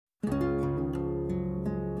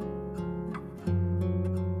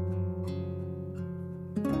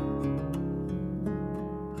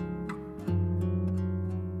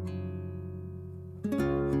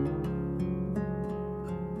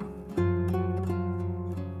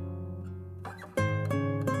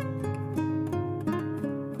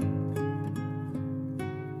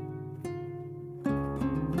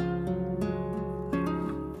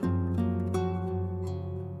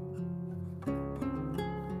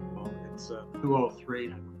2:03,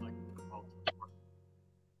 and I would like to call to order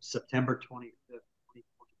September 25th,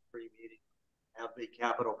 2023 meeting of the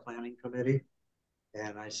Capital Planning Committee.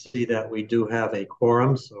 And I see that we do have a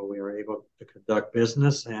quorum, so we are able to conduct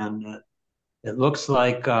business. And it looks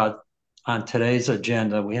like on today's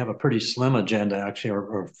agenda, we have a pretty slim agenda, actually,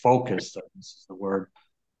 or focused, this is the word.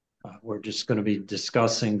 We're just going to be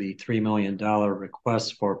discussing the $3 million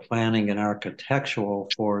request for planning and architectural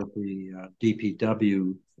for the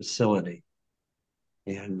DPW facility.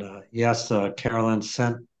 And yes, Carolyn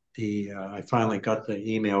sent I finally got the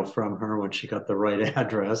email from her when she got the right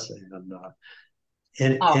address.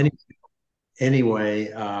 And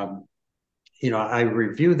anyway, I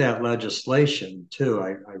reviewed that legislation too.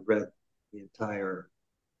 I read the entire,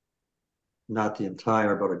 not the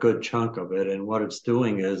entire, but a good chunk of it. And what it's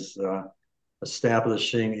doing is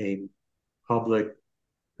establishing a public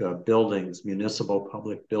municipal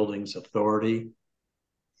public buildings authority.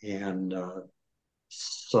 And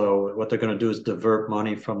so what they're going to do is divert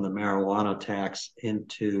money from the marijuana tax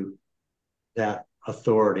into that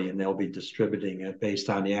authority, and they'll be distributing it based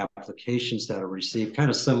on the applications that are received, kind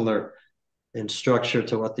of similar in structure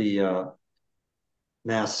to what the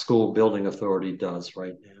Mass School Building Authority does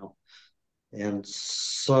right now. And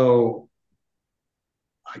so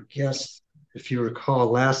I guess if you recall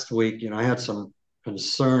last week, I had some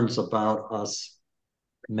concerns about us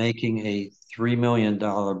making a $3 million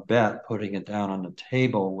bet, putting it down on the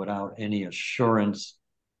table without any assurance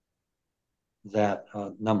that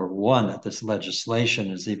number one, that this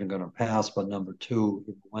legislation is even going to pass, but number two,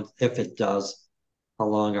 if it does, how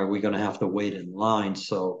long are we going to have to wait in line?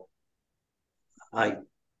 So I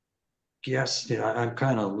guess, I'm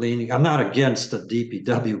kind of leaning, I'm not against the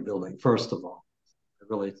DPW building, first of all. I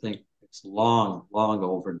really think it's long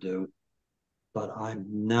overdue, but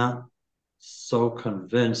I'm not so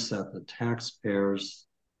convinced that the taxpayers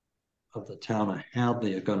of the town of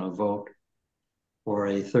Hadley are going to vote for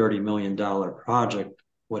a $30 million project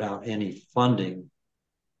without any funding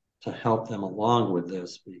to help them along with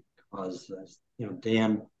this, because as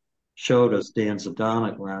Dan showed us, Dan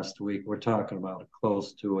Zadonic last week, we're talking about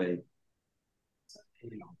close to a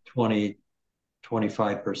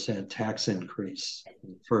 20-25% tax increase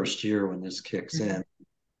in the first year when this kicks in.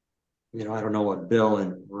 I don't know what Bill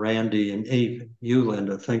and Randy and you,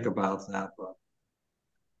 Linda, think about that, but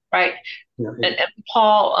right. And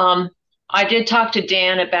Paul, I did talk to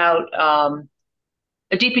Dan about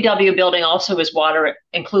the DPW building also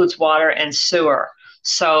includes water and sewer.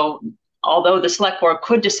 So although the select board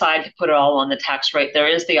could decide to put it all on the tax rate, there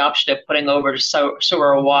is the option of putting over to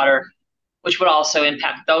sewer or water, which would also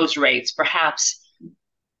impact those rates, perhaps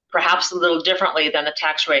a little differently than the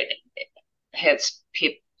tax rate hits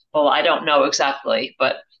people. I don't know exactly,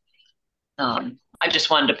 but I just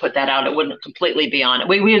wanted to put that out. It wouldn't completely be on it.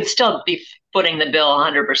 We would still be footing the bill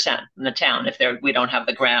 100% in the town if we don't have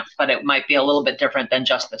the grant, but it might be a little bit different than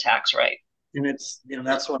just the tax rate. And it's,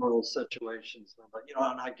 that's one of those situations, but,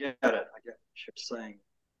 and I get it. I get what you're saying,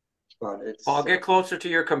 but it's. I'll get closer to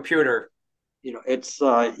your computer. It's,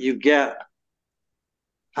 you get,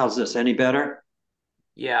 how's this, any better?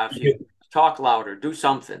 Yeah, if you talk louder, do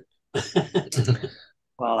something.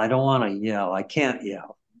 Well, I don't want to yell. I can't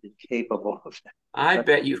yell. I'm incapable of that. I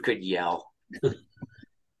bet you could yell.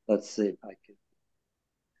 Let's see if I can.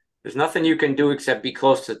 There's nothing you can do except be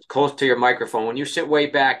close to your microphone. When you sit way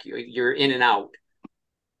back, you're in and out.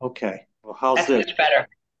 Okay. Well, how's this? Much better.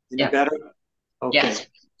 Any better? Okay. Yes.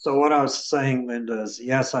 So what I was saying, Linda, is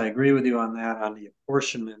yes, I agree with you on that, on the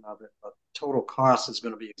apportionment of it, but total cost is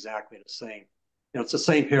going to be exactly the same. It's the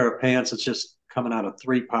same pair of pants. It's just coming out of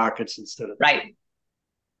three pockets instead of right.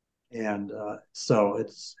 And so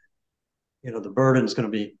it's, the burden is going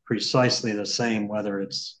to be precisely the same, whether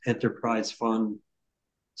it's enterprise fund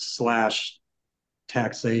 /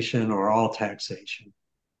 taxation or all taxation.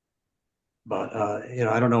 But,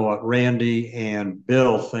 I don't know what Randy and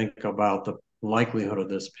Bill think about the likelihood of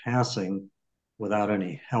this passing without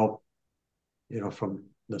any help, from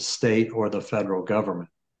the state or the federal government.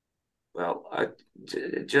 Well,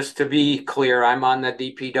 just to be clear, I'm on the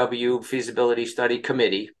DPW feasibility study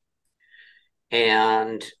committee.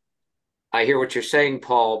 And I hear what you're saying,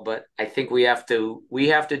 Paul, but I think we have to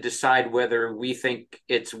decide whether we think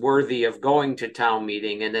it's worthy of going to town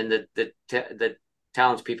meeting, and then the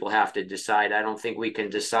townspeople have to decide. I don't think we can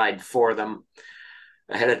decide for them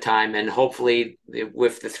ahead of time. And hopefully,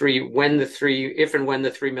 with if and when the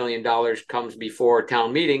 $3 million comes before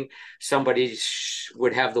town meeting, somebody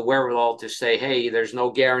would have the wherewithal to say, hey, there's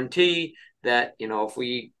no guarantee that, if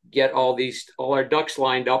we get all our ducks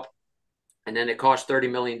lined up, and then it costs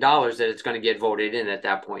 $30 million, that it's going to get voted in at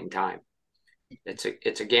that point in time.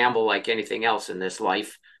 It's a gamble like anything else in this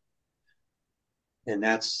life. And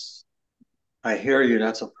I hear you,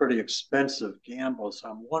 that's a pretty expensive gamble. So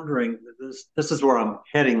I'm wondering, this is where I'm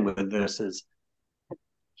heading with this is,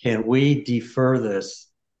 can we defer this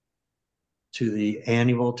to the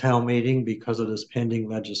annual town meeting because of this pending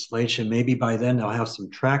legislation? Maybe by then they'll have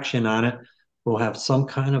some traction on it. We'll have some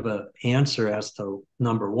kind of an answer as to,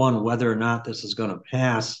 number one, whether or not this is going to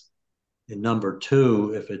pass. And number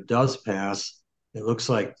two, if it does pass, it looks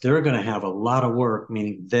like they're going to have a lot of work,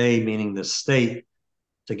 meaning the state,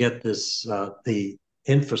 to get this the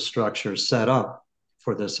infrastructure set up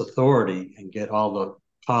for this authority and get all the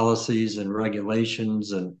policies and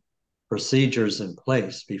regulations and procedures in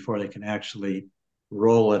place before they can actually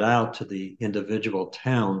roll it out to the individual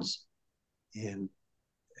towns. And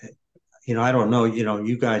I don't know,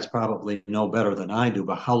 you guys probably know better than I do,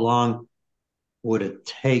 but how long would it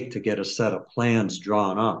take to get a set of plans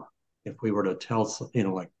drawn up if we were to tell,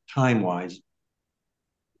 like time wise?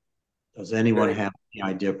 Does anyone have any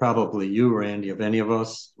idea? Probably you, Randy, of any of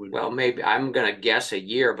us? Well, maybe I'm going to guess a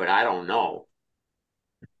year, but I don't know.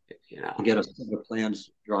 To get a set of plans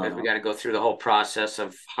drawn up. We got to go through the whole process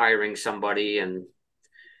of hiring somebody and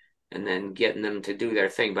then getting them to do their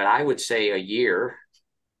thing. But I would say a year.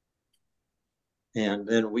 And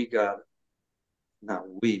then not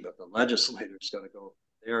we, but the legislators got to go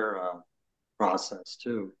their process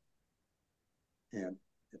too. And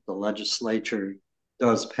if the legislature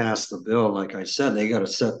does pass the bill, like I said, they got to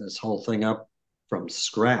set this whole thing up from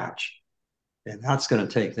scratch. And that's going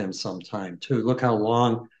to take them some time too. Look how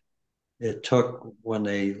long it took when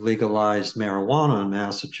they legalized marijuana in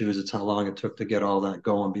Massachusetts, how long it took to get all that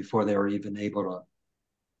going before they were even able to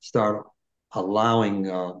start allowing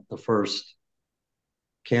the first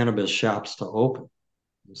cannabis shops to open.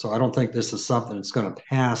 So I don't think this is something that's going to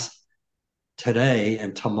pass today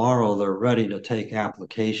and tomorrow they're ready to take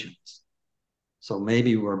applications. So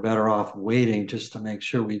maybe we're better off waiting just to make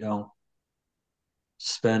sure we don't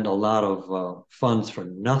spend a lot of funds for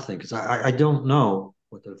nothing. Because I don't know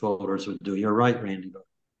what the voters would do. You're right, Randy. But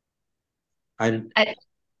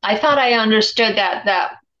I thought I understood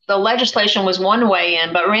that the legislation was one way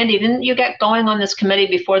in, but Randy, didn't you get going on this committee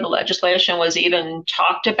before the legislation was even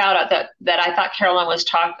talked about? That I thought Carolyn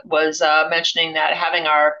was mentioning that having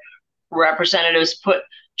our representatives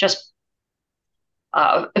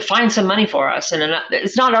find some money for us, and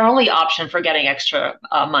it's not our only option for getting extra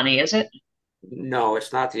money, is it? No,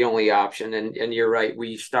 it's not the only option, and you're right.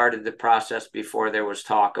 We started the process before there was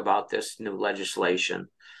talk about this new legislation.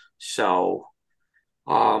 So,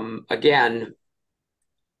 again,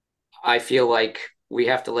 I feel like we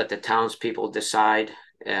have to let the townspeople decide,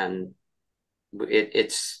 and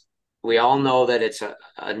we all know that it's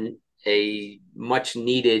a much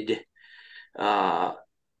needed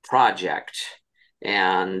project,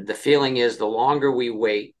 and the feeling is the longer we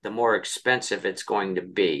wait, the more expensive it's going to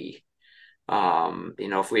be.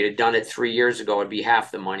 If we had done it 3 years ago, it'd be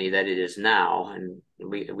half the money that it is now. And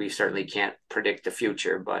we certainly can't predict the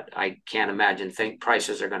future, but I can't think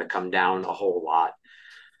prices are going to come down a whole lot.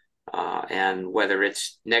 And whether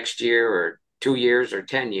it's next year or 2 years or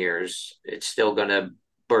 10 years, it's still going to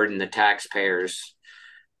burden the taxpayers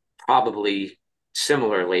probably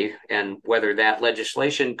similarly. And whether that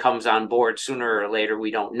legislation comes on board sooner or later,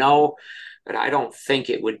 we don't know. But I don't think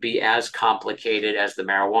it would be as complicated as the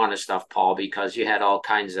marijuana stuff, Paul, because you had all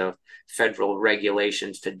kinds of federal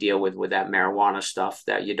regulations to deal with that marijuana stuff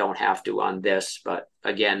that you don't have to on this. But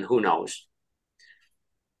again, who knows?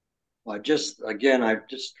 Well, I'm just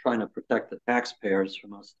trying to protect the taxpayers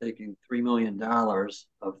from us taking $3 million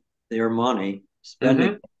of their money,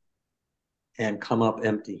 spending and come up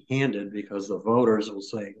empty-handed, because the voters will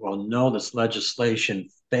say, well, no, this legislation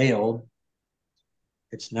failed.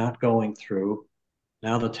 It's not going through.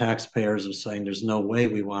 Now the taxpayers are saying there's no way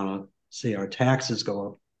we want to see our taxes go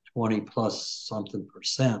up 20 plus something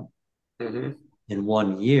percent in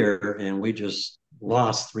 1 year, and we just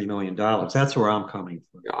lost $3 million. That's where I'm coming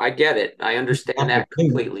from. I get it. I understand that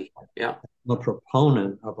completely. Yeah. I'm a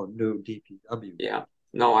proponent of a new DPW. Yeah.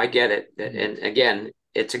 No, I get it. And again,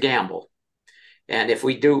 it's a gamble. And if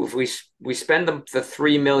we spend the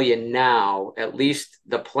 $3 million now, at least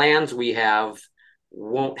the plans we have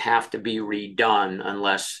won't have to be redone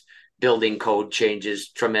unless building code changes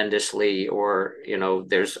tremendously, or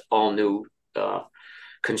there's all new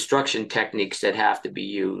construction techniques that have to be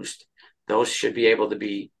used. Those should be able to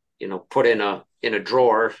be put in a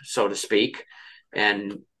drawer, so to speak,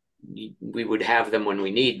 and we would have them when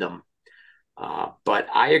we need them. But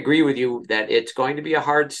I agree with you that it's going to be a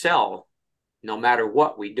hard sell no matter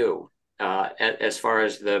what we do, as far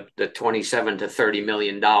as the $27 to $30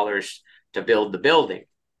 million to build the building.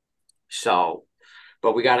 So,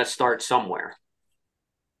 but we got to start somewhere.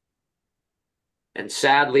 And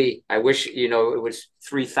sadly, I wish, it was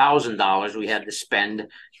 $3,000 we had to spend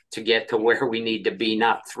to get to where we need to be,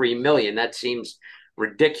 not 3 million. That seems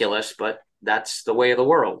ridiculous, but that's the way of the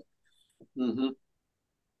world. Mm-hmm.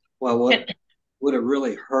 Well, would it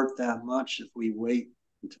really hurt that much if we wait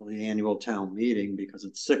until the annual town meeting, because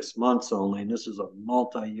it's 6 months only, and this is a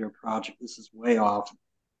multi-year project. This is way off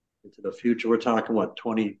into the future. We're talking what,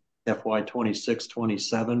 FY 26,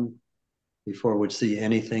 27 before we'd see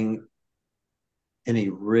any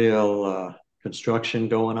real construction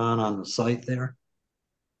going on the site there?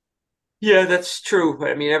 Yeah, that's true.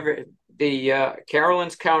 I mean,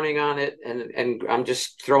 Carolyn's counting on it, and I'm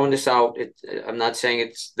just throwing this out. I'm not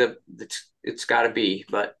saying it's got to be,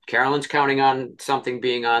 but Carolyn's counting on something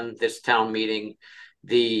being on this town meeting.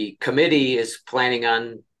 The committee is planning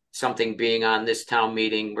on something being on this town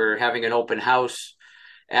meeting. We're having an open house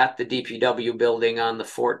at the DPW building on the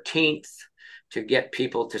 14th to get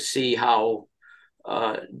people to see how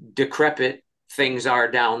decrepit things are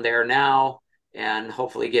down there now, and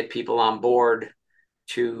hopefully get people on board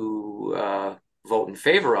to vote in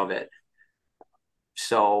favor of it.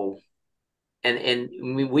 So, and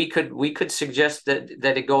we could suggest that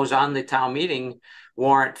it goes on the town meeting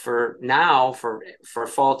warrant for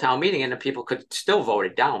fall town meeting, and the people could still vote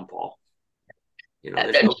it down, Paul.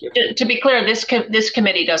 To be clear, this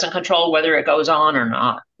committee doesn't control whether it goes on or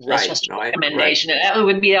not. That's just a recommendation. Right. That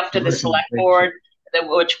would be up to the select board,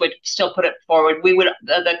 which would still put it forward.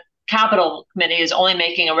 The capital committee is only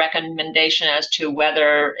making a recommendation as to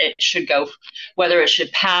whether it should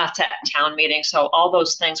pass at town meeting. So all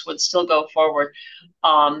those things would still go forward,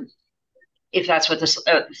 if that's what the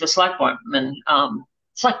select board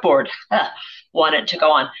wanted to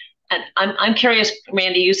go on. And I'm curious,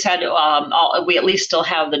 Randy, you said we at least still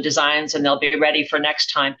have the designs and they'll be ready for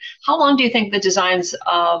next time. How long do you think the designs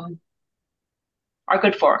are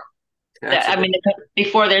good for?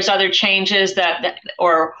 Before there's other changes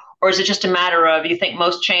or is it just a matter of, you think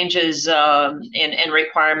most changes in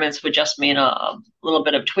requirements would just mean a little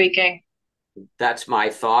bit of tweaking? That's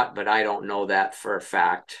my thought, but I don't know that for a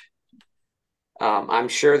fact. I'm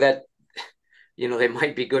sure that they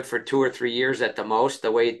might be good for 2 or 3 years at the most,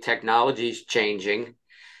 the way technology is changing,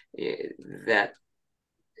 that,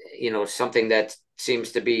 something that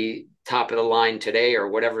seems to be top of the line today or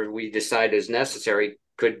whatever we decide is necessary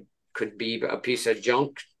could be a piece of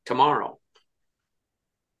junk tomorrow.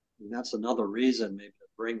 And that's another reason maybe to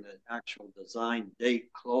bring the actual design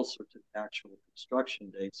date closer to the actual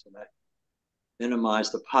construction date, so that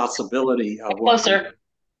minimize the possibility of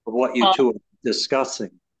what you two are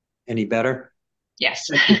discussing. Any better?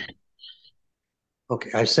 Yes.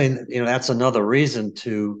 Okay, I was saying that, that's another reason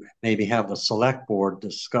to maybe have the select board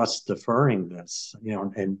discuss deferring this,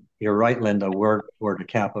 and you're right, Linda, we're the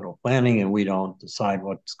capital planning and we don't decide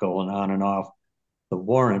what's going on and off the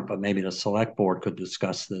warrant, but maybe the select board could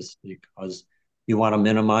discuss this, because you want to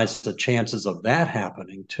minimize the chances of that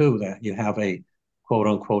happening too, that you have a quote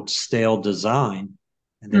unquote stale design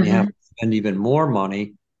and then you have to spend even more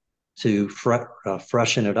money to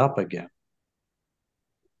freshen it up again.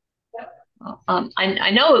 I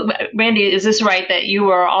know, Randy, is this right, that you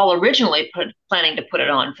were all originally planning to put it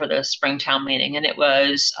on for the Springtown meeting, and it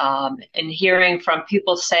was in hearing from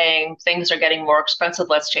people saying things are getting more expensive,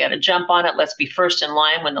 let's get a jump on it, let's be first in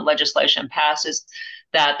line when the legislation passes,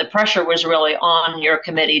 that the pressure was really on your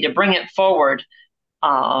committee to bring it forward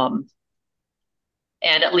and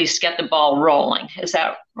at least get the ball rolling. Is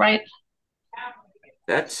that right?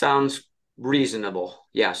 That sounds reasonable.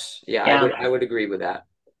 Yes. Yeah. I would agree with that.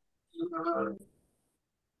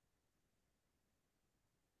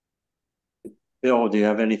 Bill, do you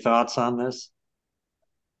have any thoughts on this?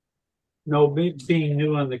 No, being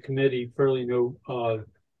new on the committee, fairly new,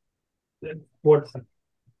 what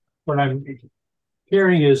I'm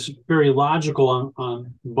hearing is very logical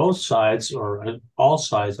on both sides, or on all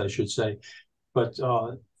sides, I should say. But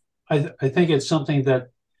I think it's something that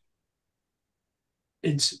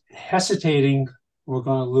it's hesitating. We're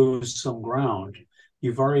going to lose some ground.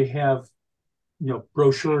 You've already have,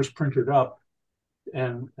 brochures printed up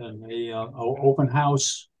and a open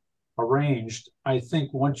house arranged. I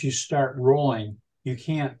think once you start rolling, you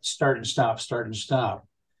can't start and stop.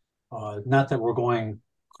 Not that we're going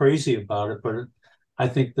crazy about it, but I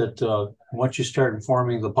think that once you start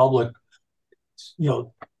informing the public,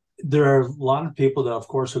 there are a lot of people that, of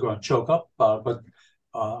course, are going to choke up about it. But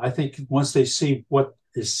I think once they see what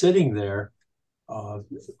is sitting there,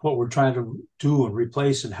 what we're trying to do and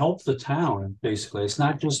replace and help the town, basically. It's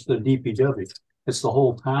not just the DPW, it's the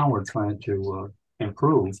whole town we're trying to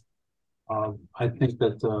improve. I think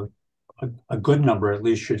that a good number at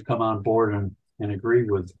least should come on board and agree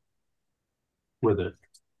with it.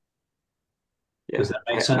 Yeah, Does that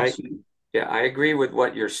make sense? I agree with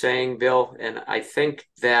what you're saying, Bill. And I think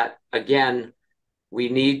that, again, we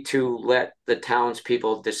need to let the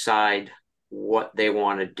townspeople decide what they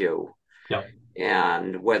want to do. Yeah.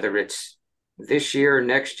 And whether it's this year,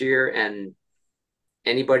 next year, and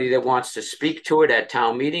anybody that wants to speak to it at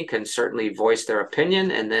town meeting can certainly voice their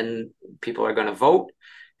opinion, and then people are going to vote,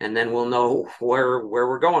 and then we'll know where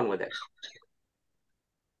we're going with it.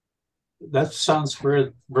 That sounds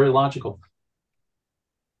very, very logical.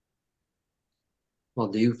 Well,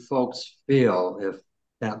 do you folks feel if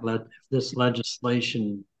this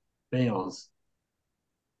legislation fails,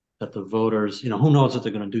 that the voters, who knows what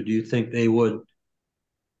they're going to do? Do you think they would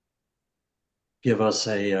give us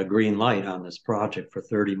a green light on this project for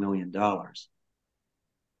 $30 million?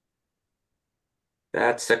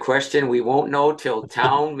 That's a question we won't know till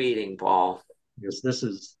town meeting, Paul. Because this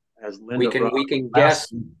is, as Linda we can guess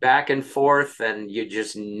back and forth, and you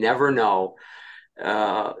just never know.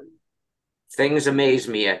 Things amaze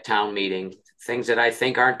me at town meeting. Things that I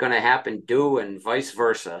think aren't going to happen do, and vice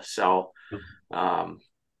versa. So I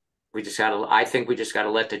think we just gotta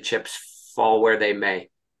let the chips fall where they may.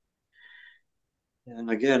 And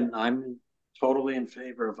again, I'm totally in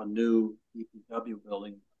favor of a new DPW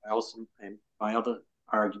building. And my other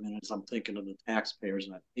argument is I'm thinking of the taxpayers,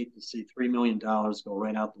 and I hate to see $3 million go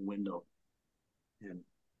right out the window, and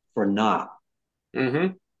for naught.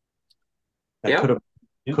 Mm-hmm. That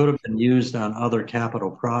could have been used on other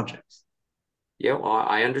capital projects. Yeah, well,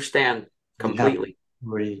 I understand completely.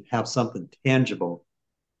 We have something tangible.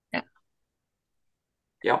 Yeah.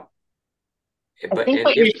 Yep. I think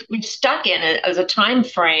what you're stuck in is a time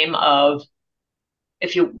frame of,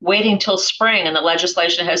 if you're waiting till spring and the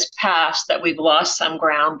legislation has passed, that we've lost some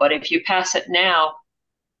ground. But if you pass it now,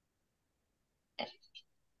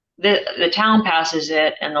 the town passes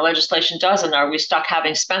it and the legislation doesn't, are we stuck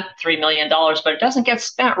having spent $3 million, but it doesn't get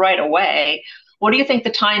spent right away? What do you think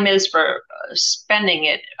the time is for spending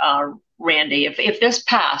it, Randy? If this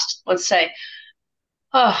passed, let's say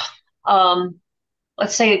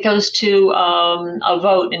it goes to a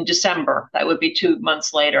vote in December, that would be 2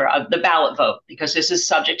 months later, the ballot vote, because this is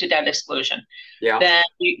subject to debt exclusion. Yeah. Then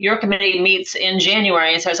your committee meets in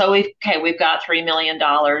January and says, we've got $3 million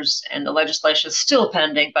and the legislation is still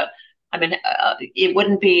pending, but I mean, it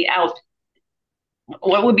wouldn't be out.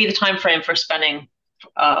 What would be the time frame for spending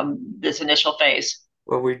this initial phase?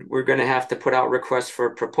 Well, we're going to have to put out requests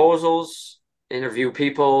for proposals, interview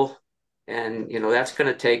people, and that's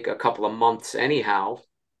going to take a couple of months anyhow.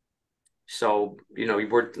 So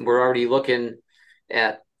we're already looking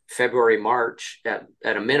at February, March at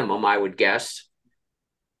a minimum, I would guess.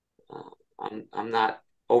 I'm not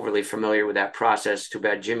overly familiar with that process. Too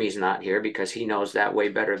bad Jimmy's not here, because he knows that way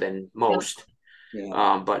better than most.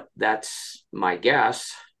 Yeah. But that's my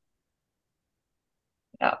guess.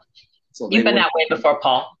 Yeah. So you've been that way before,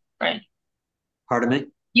 Paul, right? Pardon me?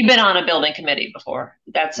 You've been on a building committee before.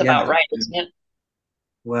 That's about right, isn't it?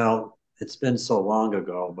 Well, it's been so long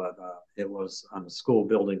ago, but it was on the school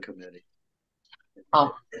building committee.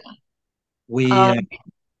 Oh. We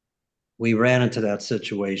ran into that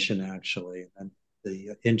situation, actually, and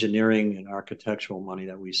the engineering and architectural money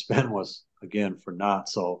that we spent was, again, for naught.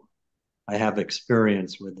 So I have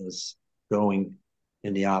experience with this going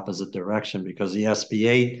in the opposite direction, because the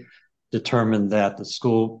SBA determined that the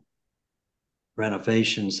school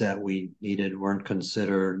renovations that we needed weren't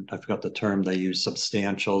considered, I forgot the term they used,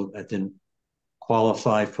 substantial. That didn't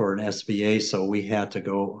qualify for an SBA, so we had to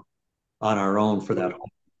go on our own for that,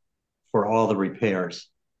 for all the repairs.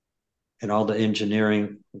 And all the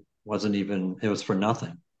engineering wasn't even, it was for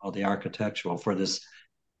nothing, all the architectural for this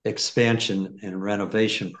expansion and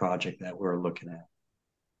renovation project that we're looking at.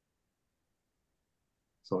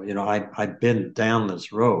 So, I've been down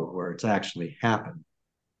this road where it's actually happened.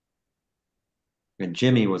 And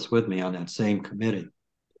Jimmy was with me on that same committee,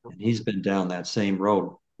 and he's been down that same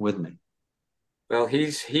road with me. Well,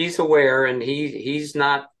 he's aware, and he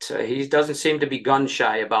doesn't seem to be gun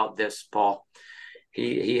shy about this, Paul.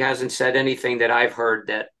 He hasn't said anything that I've heard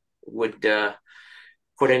that would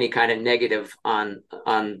put any kind of negative on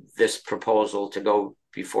this proposal to go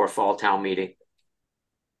before fall town meeting.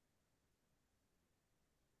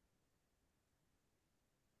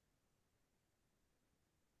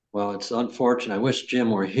 Well, it's unfortunate. I wish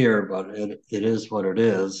Jim were here, but it is what it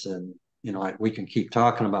is. And, we can keep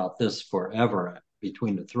talking about this forever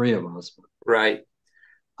between the three of us. Right.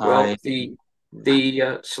 Well,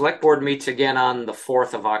 the select board meets again on the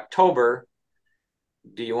 4th of October.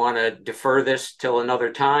 Do you want to defer this till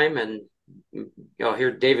another time and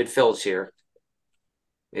here, David Phil's here.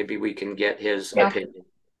 Maybe we can get his opinion.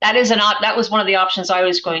 That was one of the options I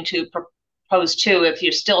was going to propose too. If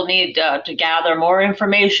you still need to gather more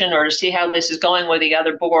information or to see how this is going with the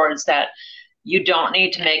other boards, that you don't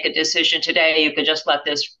need to make a decision today. You could just let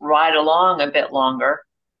this ride along a bit longer.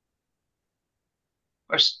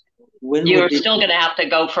 Or you're still going to have to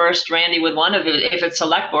go first, Randy, with one of it if it's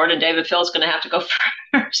select board, and David Phil's going to have to go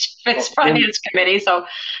first if it's finance committee. So,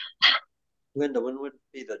 Linda, when would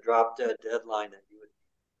be the drop dead deadline that you would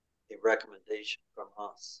need a recommendation from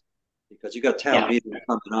us? Because you got town meeting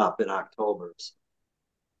coming up in October.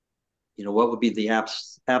 So, what would be the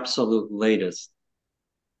absolute latest?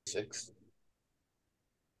 6.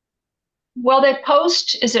 Well, they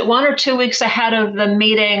post, is it 1 or 2 weeks ahead of the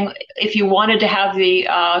meeting if you wanted to have the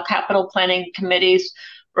capital planning committee's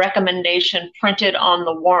recommendation printed on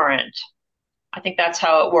the warrant? I think that's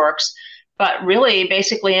how it works. But really,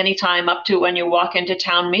 basically, anytime up to when you walk into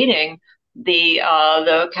town meeting, the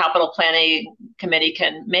capital planning committee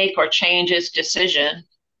can make or change its decision.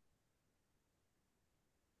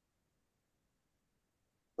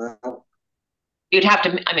 Well, you'd have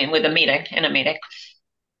to, with in a meeting.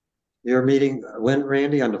 Your meeting when,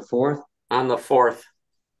 Randy, on the 4th? On the 4th.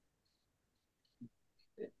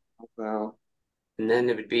 Well, and then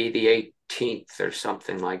it would be the 18th or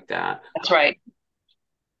something like that. That's right.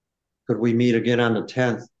 Could we meet again on the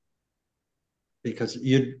 10th? Because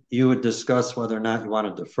you would discuss whether or not you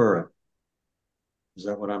want to defer it. Is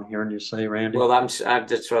that what I'm hearing you say, Randy? Well, that's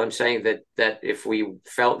what I'm saying, that if we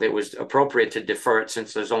felt it was appropriate to defer it,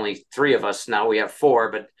 since there's only 3 of us, now we have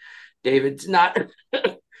 4, but David's not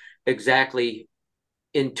exactly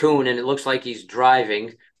in tune, and it looks like he's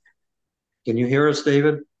driving. Can you hear us,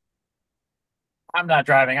 David? I'm not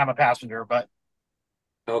driving. I'm a passenger, but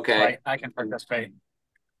okay, I can participate.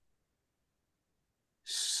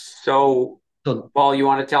 So, Paul, you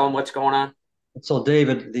want to tell him what's going on? So,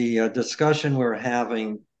 David, the discussion we're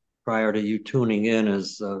having prior to you tuning in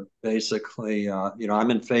is basically,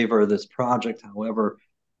 I'm in favor of this project. However,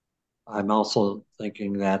 I'm also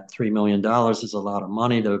thinking that $3 million is a lot of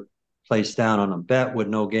money to place down on a bet with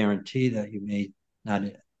no guarantee that you may not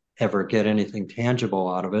ever get anything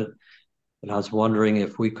tangible out of it. And I was wondering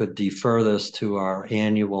if we could defer this to our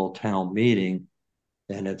annual town meeting.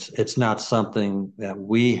 And it's not something that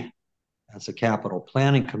we, as a capital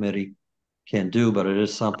planning committee, can do, but it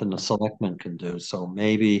is something the selectmen can do. So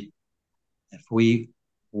maybe if we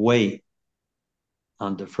wait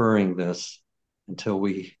on deferring this until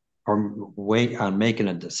or wait on making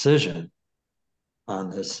a decision on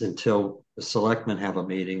this until the selectmen have a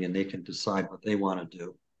meeting and they can decide what they want to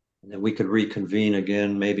do. And then we could reconvene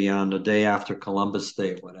again, maybe on the day after Columbus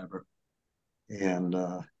Day, whatever, and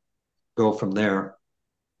go from there.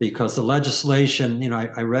 Because the legislation,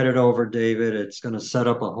 I read it over, David. It's going to set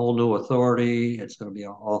up a whole new authority. It's going to be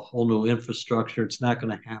a whole new infrastructure. It's not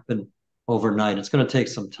going to happen overnight. It's going to take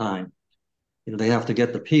some time. They have to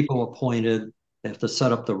get the people appointed. They have to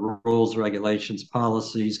set up the rules, regulations,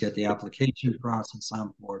 policies, get the application process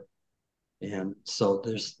on board. And so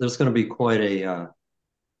there's going to be quite a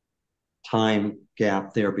time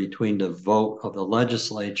gap there between the vote of the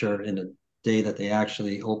legislature and the day that they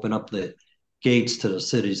actually open up the gates to the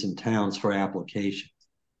cities and towns for applications.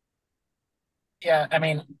 Yeah,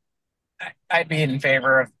 I'd be in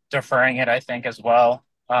favor of deferring it, I think, as well.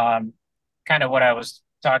 Kind of what I was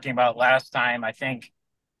talking about last time. I think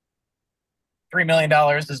 $3 million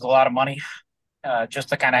is a lot of money just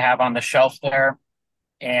to kind of have on the shelf there.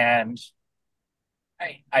 And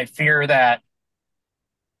I fear that,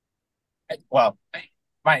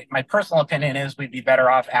 my personal opinion is we'd be better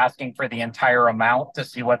off asking for the entire amount to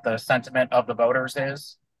see what the sentiment of the voters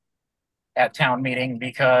is at town meeting,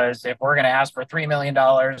 because if we're going to ask for $3 million,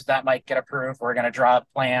 that might get approved. We're going to draw up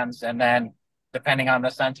plans, and then depending on the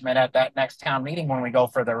sentiment at that next town meeting, when we go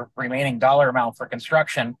for the remaining dollar amount for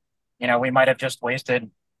construction, we might have just wasted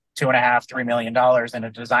 $2.5–3 million in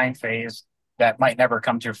a design phase that might never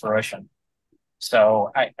come to fruition.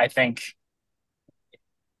 So I think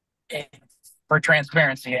for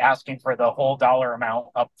transparency, asking for the whole dollar amount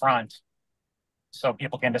up front so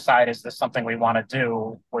people can decide, is this something we want to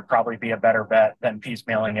do, would probably be a better bet than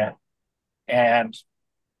piecemealing it. And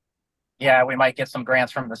yeah, we might get some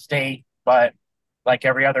grants from the state, but like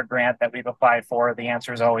every other grant that we've applied for, the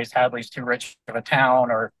answer is always Hadley's too rich of a town,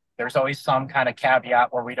 or there's always some kind of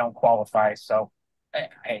caveat where we don't qualify. So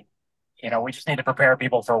we just need to prepare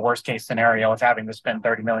people for a worst case scenario of having to spend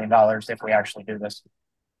 $30 million if we actually do this.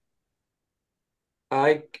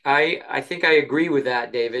 I think I agree with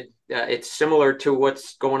that, David. It's similar to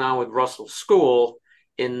what's going on with Russell School,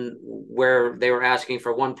 in where they were asking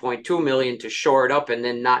for 1.2 million to shore it up and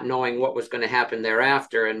then not knowing what was going to happen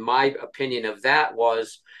thereafter. And my opinion of that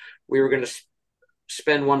was we were going to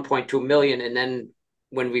spend 1.2 million, and then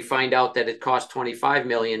when we find out that it cost 25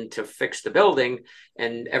 million to fix the building,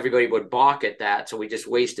 and everybody would balk at that, so we just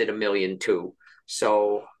wasted $1 million too.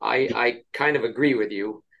 So I kind of agree with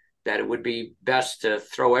you that it would be best to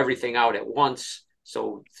throw everything out at once,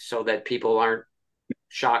 so that people aren't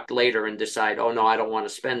shocked later and decide, oh no, I don't want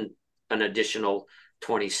to spend an additional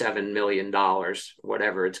 $27 million,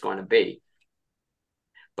 whatever it's going to be.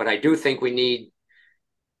 But I do think we need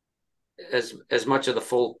as much of the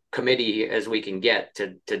full committee as we can get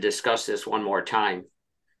to discuss this one more time.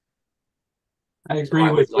 I agree so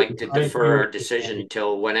I would with like to defer our decision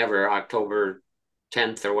till whenever, October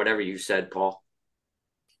 10th or whatever you said, Paul.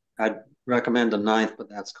 I'd recommend the 9th, but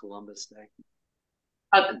that's Columbus Day.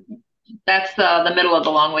 That's the middle of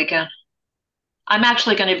the long weekend. I'm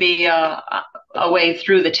actually going to be away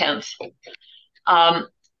through the 10th. I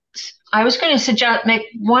was going to suggest make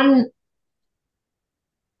one.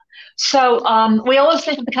 So we always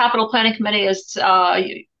think of the capital planning committee as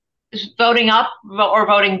voting up or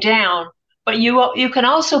voting down, but you can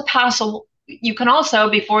also you can also,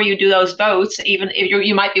 before you do those votes, even if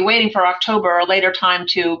you might be waiting for October or a later time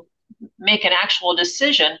to make an actual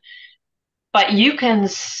decision, but you can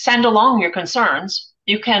send along your concerns.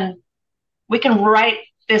 We can write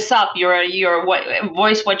this up,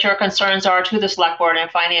 voice what your concerns are to the select board and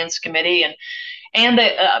finance committee and the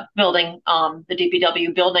the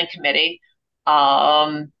DPW building committee,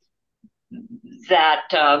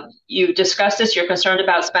 that you discussed this, you're concerned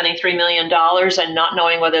about spending $3 million and not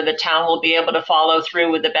knowing whether the town will be able to follow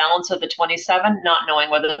through with the balance of the 27, not knowing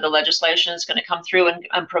whether the legislation is going to come through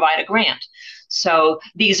and provide a grant. So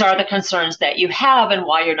these are the concerns that you have and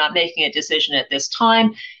why you're not making a decision at this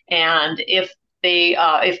time. And if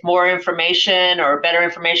more information or better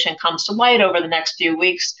information comes to light over the next few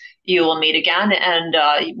weeks, you will meet again and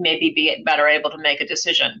maybe be better able to make a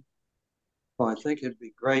decision. Well, I think it'd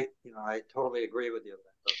be great. I totally agree with you.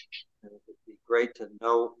 It would be great to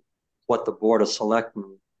know what the Board of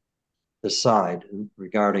Selectmen decide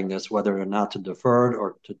regarding this, whether or not to defer it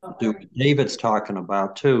or to do what David's talking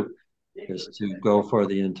about too, is to go for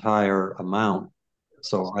the entire amount.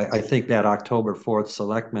 So I think that October 4th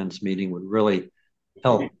Selectmen's meeting would really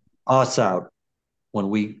help us out when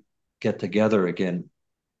we get together again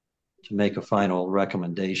to make a final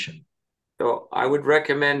recommendation. So I would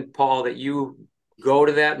recommend, Paul, that you go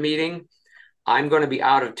to that meeting. I'm going to be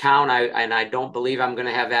out of town, and I don't believe I'm going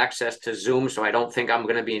to have access to Zoom, so I don't think I'm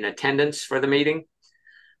going to be in attendance for the meeting.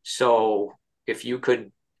 So if you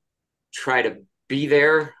could try to be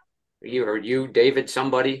there, you, David,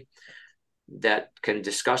 somebody that can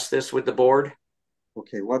discuss this with the board.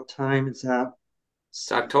 Okay, what time is that?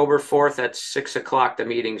 It's October 4th at 6 o'clock. The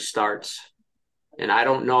meeting starts. And I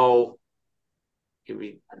don't know,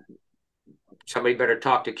 somebody better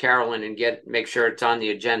talk to Carolyn and make sure it's on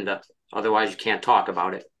the agenda. Otherwise, you can't talk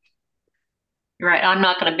about it. You're right. I'm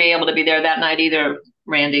not going to be able to be there that night either,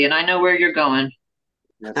 Randy, and I know where you're going.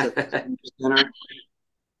 That's at the senior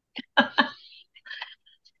center.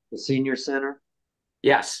 The senior center?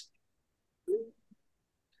 Yes.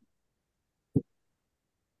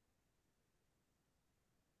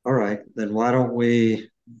 All right, then why don't we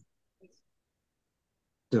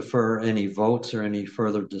defer any votes or any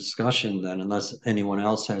further discussion then, unless anyone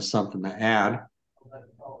else has something to add.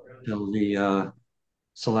 Till the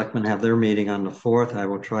selectmen have their meeting on the 4th. I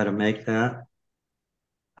will try to make that.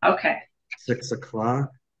 Okay. 6 o'clock.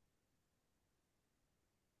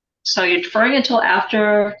 So you're deferring until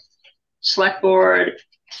after select board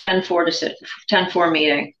 10-4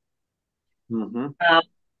 meeting. Mm-hmm.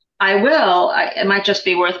 It might just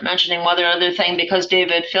be worth mentioning one other thing, because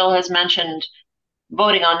Phil has mentioned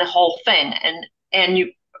voting on the whole thing. And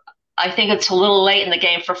I think it's a little late in the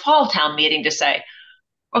game for fall town meeting to say,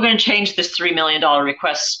 we're going to change this $3 million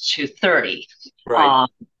request to 30. Right.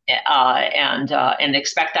 And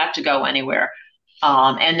expect that to go anywhere.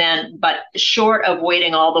 But short of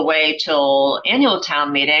waiting all the way till annual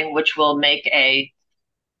town meeting, which will make this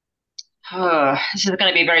is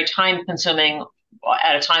going to be very time consuming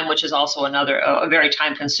at a time which is also a very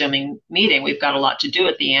time consuming meeting. We've got a lot to do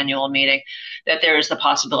at the annual meeting, that there is the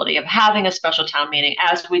possibility of having a special town meeting,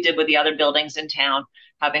 as we did with the other buildings in town,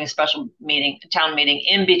 having a special town meeting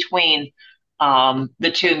in between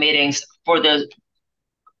the two meetings for the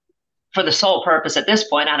sole purpose at this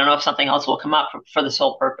point. I don't know if something else will come up for the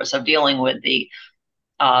sole purpose of dealing with the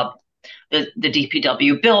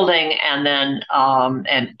DPW building, and then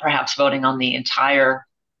and perhaps voting on the entire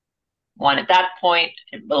one. At that point,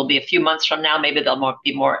 it will be a few months from now. Maybe there'll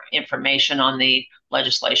be more information on the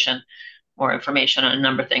legislation, more information on a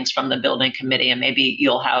number of things from the building committee, and maybe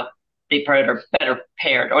you'll be better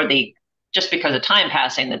prepared, or just because of time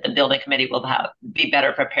passing, that the building committee will be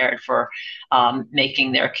better prepared for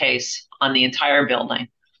making their case on the entire building.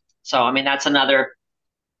 So, I mean, that's another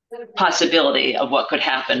possibility of what could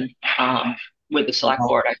happen with the select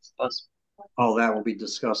board, I suppose. All that will be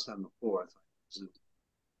discussed on the 4th.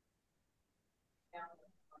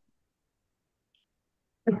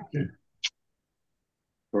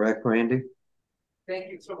 Correct, Randy?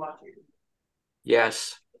 Thank you so much.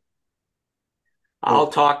 Yes. I'll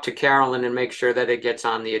talk to Carolyn and make sure that it gets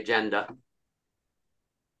on the agenda.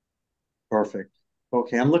 Perfect.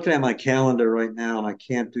 Okay, I'm looking at my calendar right now and I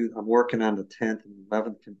can't I'm working on the 10th and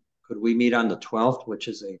 11th. Could we meet on the 12th, which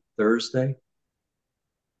is a Thursday?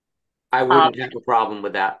 I wouldn't have a problem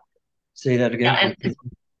with that. Say that again. Yeah, and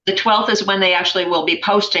the 12th is when they actually will be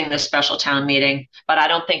posting the special town meeting, but I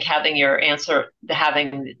don't think having your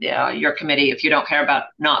committee, if you don't care about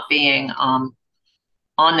not being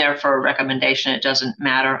on there for a recommendation, it doesn't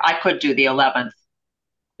matter. I could do the 11th.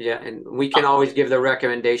 Yeah, and we can always give the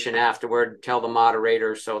recommendation afterward, tell the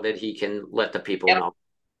moderator so that he can let the people know.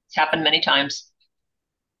 It's happened many times.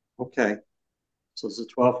 Okay. So does the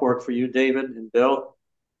 12th work for you, David and Bill?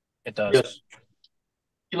 It does. Yes.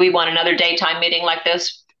 Do we want another daytime meeting like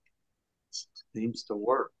this? Seems to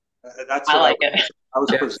work. That's I like it. I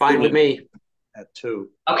was Fine with me. At 2.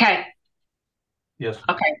 Okay. Yes.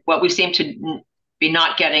 Okay. What we seem to be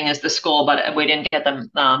not getting is the school, but we didn't get them.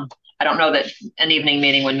 I don't know that an evening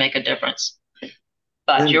meeting would make a difference,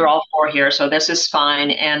 but you're all 4 here, so this is fine.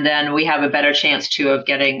 And then we have a better chance too of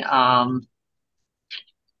getting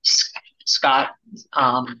Scott,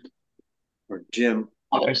 or Jim,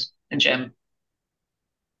 others, and Jim.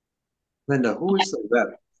 Linda, who is the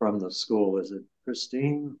rep from the school? Is it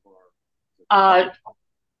Christine or?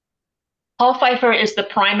 Paul Pfeiffer is the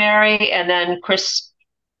primary, and then Chris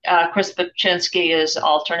Paczynski is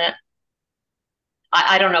alternate.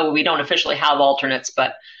 I don't know. We don't officially have alternates,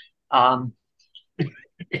 but at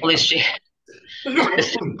least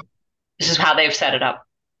this is how they've set it up.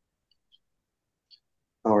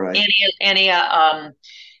 All right. Annie,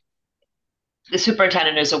 the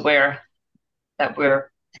superintendent is aware that we're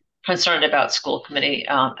concerned about school committee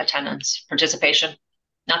attendance, participation,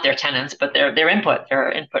 not their attendance, but their input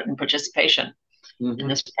and participation in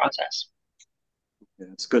this process.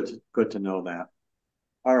 Yeah, it's good to know that.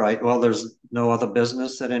 All right. Well, there's no other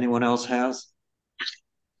business that anyone else has.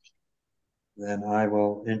 Then I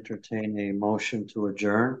will entertain a motion to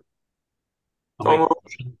adjourn.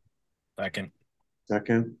 Second.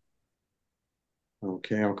 Second.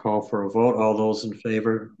 Okay, I'll call for a vote. All those in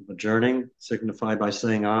favor of adjourning signify by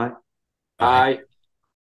saying aye. Aye.